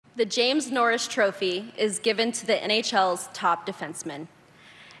The James Norris Trophy is given to the NHL's top defenseman.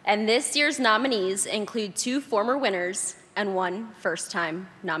 And this year's nominees include 2 former winners and 1 first-time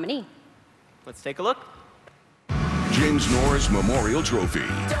nominee. Let's take a look. James Norris Memorial Trophy.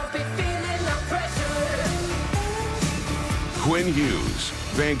 Quinn Hughes,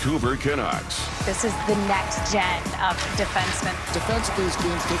 Vancouver Canucks. This is the next gen of defensemen. Defensively, this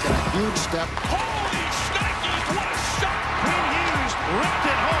game's taken a huge step. Holy shnikes, what a shot! Quinn Hughes ripped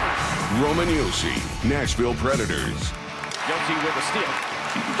it home. Roman Josi, Nashville Predators. Josi with a steal.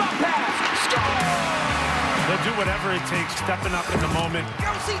 Stop pass, score! They'll do whatever it takes, stepping up in the moment.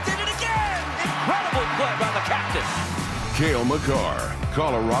 Josi did it again! Incredible play by the captain. Cale Makar,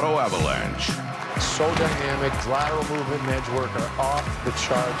 Colorado Avalanche. So dynamic, lateral movement and edge work are off the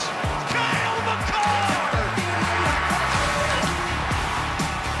charts. Cale Makar!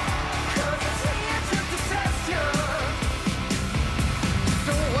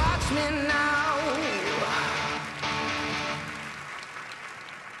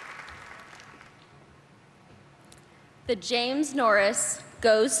 The James Norris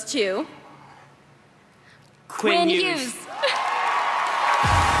goes to Quinn Hughes.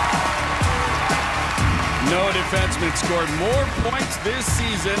 No defenseman scored more points this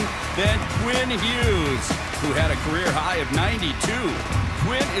season than Quinn Hughes, who had a career high of 92.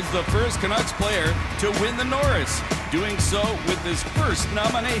 Quinn is the first Canucks player to win the Norris, doing so with his first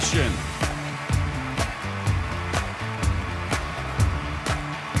nomination.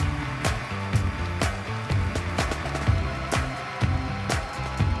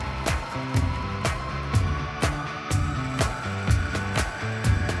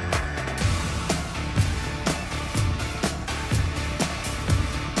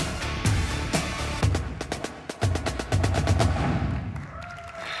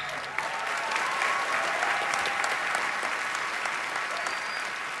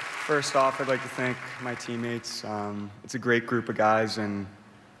 First off, I'd like to thank my teammates. It's a great group of guys, and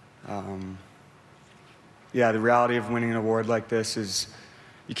yeah, the reality of winning an award like this is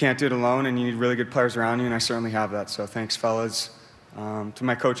you can't do it alone, and you need really good players around you, and I certainly have that, so thanks, fellas. To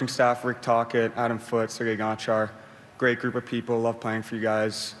my coaching staff, Rick Tocchet, Adam Foote, Sergei Gonchar, great group of people, love playing for you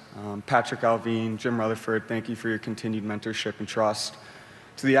guys. Patrick Alvin, Jim Rutherford, thank you for your continued mentorship and trust.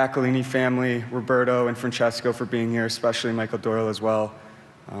 To the Aquilini family, Roberto and Francesco for being here, especially Michael Doyle as well.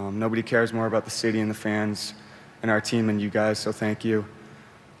 Nobody cares more about the city and the fans and our team than you guys, so thank you.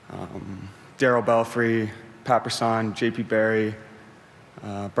 Darryl Belfry, Pat Brisson, JP Barry,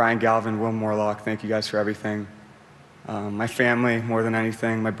 Brian Galvin, Will Morlock, thank you guys for everything. My family, more than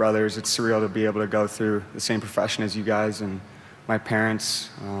anything, my brothers, it's surreal to be able to go through the same profession as you guys, and my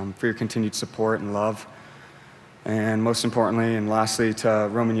parents, for your continued support and love. And most importantly, and lastly, to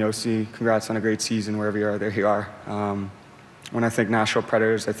Roman Josi, congrats on a great season, wherever you are, there you are. When I think Nashville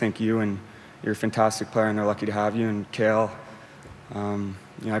Predators, I think you, and you're a fantastic player, and they're lucky to have you. And Cale, you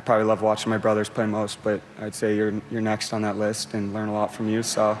know, I probably love watching my brothers play most, but I'd say you're next on that list, and learn a lot from you.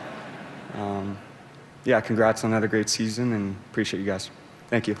 So, yeah, congrats on another great season, and appreciate you guys.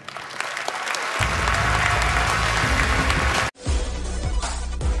 Thank you.